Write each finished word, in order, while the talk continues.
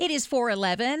It is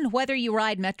 4:11. Whether you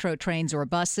ride Metro trains or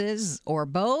buses or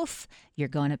both, you're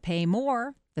going to pay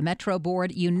more. The Metro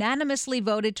Board unanimously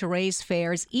voted to raise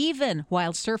fares even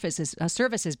while service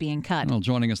is being cut. Well,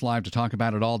 joining us live to talk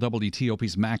about it all,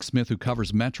 WTOP's Max Smith, who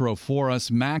covers Metro for us.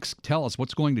 Max, tell us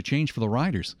what's going to change for the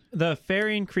riders. The fare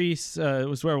increase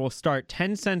was where we'll start.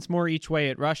 10 cents more each way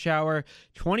at rush hour,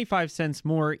 25 cents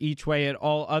more each way at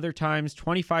all other times,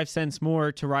 25 cents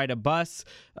more to ride a bus,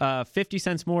 50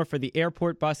 cents more for the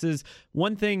airport buses.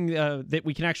 One thing that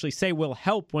we can actually say will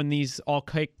help when these all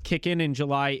kick in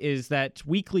July is that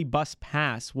weekly bus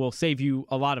pass will save you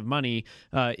a lot of money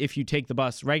if you take the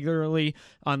bus regularly.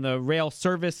 On the rail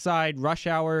service side, rush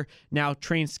hour, now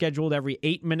trains scheduled every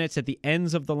 8 minutes at the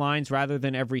ends of the lines rather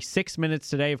than every 6 minutes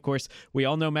today. Of course, we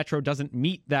all know Metro doesn't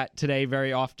meet that today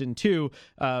very often, too.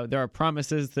 There are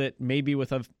promises that maybe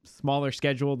with a smaller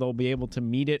schedule, they'll be able to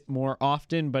meet it more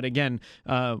often. But again,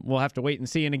 we'll have to wait and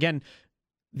see. And again,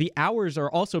 the hours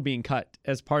are also being cut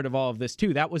as part of all of this,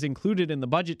 too. That was included in the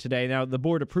budget today. Now, the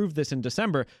board approved this in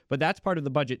December, but that's part of the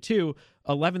budget, too.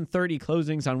 11:30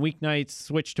 closings on weeknights,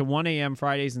 switch to 1 a.m.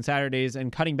 Fridays and Saturdays,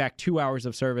 and cutting back 2 hours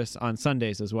of service on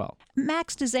Sundays as well.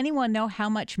 Max, does anyone know how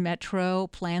much Metro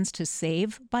plans to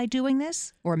save by doing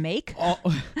this or make?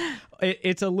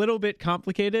 It's a little bit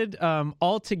complicated.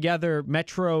 Altogether,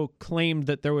 Metro claimed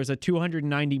that there was a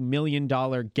 $290 million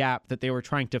gap that they were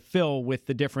trying to fill with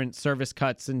the different service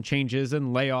cuts and changes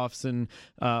and layoffs and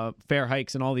fare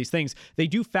hikes and all these things. They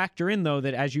do factor in, though,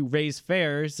 that as you raise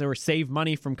fares or save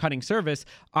money from cutting service,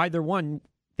 either one,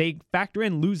 they factor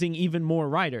in losing even more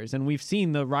riders. And we've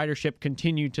seen the ridership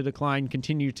continue to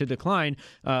decline,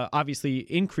 obviously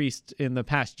increased in the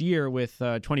past year with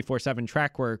 24/7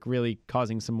 track work really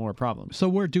causing some more problems. So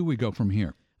where do we go from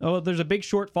here? Oh, there's a big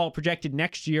shortfall projected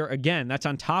next year. Again, that's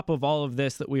on top of all of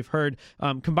this that we've heard.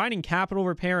 Combining capital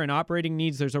repair and operating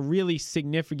needs, there's a really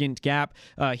significant gap.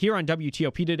 Here on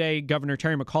WTOP today, Governor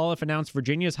Terry McAuliffe announced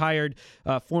Virginia's hired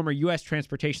former U.S.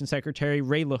 Transportation Secretary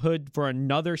Ray LaHood for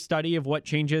another study of what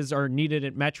changes are needed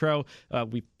at Metro.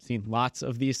 We've seen lots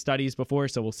of these studies before,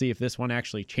 so we'll see if this one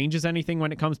actually changes anything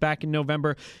when it comes back in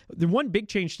November. The one big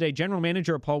change today, General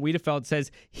Manager Paul Wiedefeld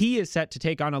says he is set to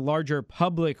take on a larger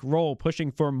public role, pushing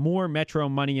for more Metro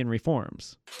money and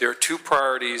reforms. There are two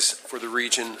priorities for the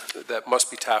region that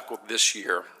must be tackled this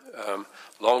year.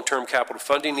 Long-term capital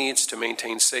funding needs to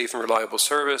maintain safe and reliable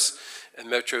service, and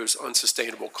Metro's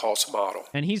unsustainable cost model.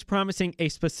 And he's promising a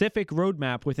specific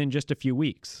roadmap within just a few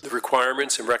weeks. The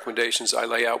requirements and recommendations I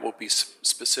lay out will be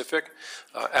specific,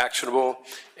 actionable,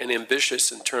 and ambitious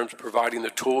in terms of providing the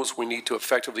tools we need to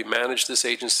effectively manage this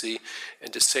agency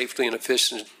and to safely and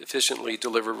efficiently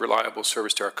deliver reliable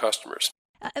service to our customers.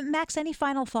 Max, any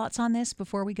final thoughts on this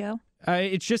before we go?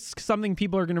 It's just something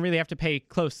people are going to really have to pay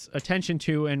close attention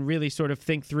to and really sort of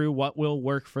think through what will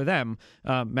work for them.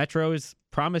 Metro has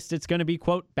promised it's going to be,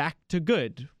 quote, back to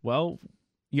good. Well,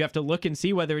 you have to look and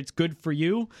see whether it's good for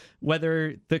you,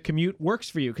 whether the commute works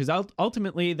for you, because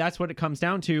ultimately that's what it comes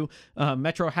down to.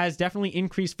 Metro has definitely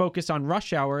increased focus on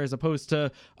rush hour as opposed to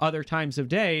other times of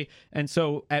day. And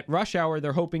so at rush hour,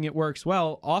 they're hoping it works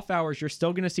well. Off hours, you're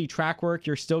still going to see track work.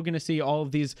 You're still going to see all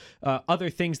of these other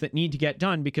things that need to get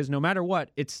done, because no matter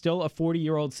what, it's still a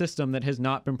 40-year-old system that has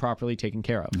not been properly taken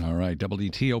care of. All right,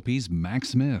 WTOP's Max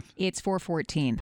Smith. It's 4:14.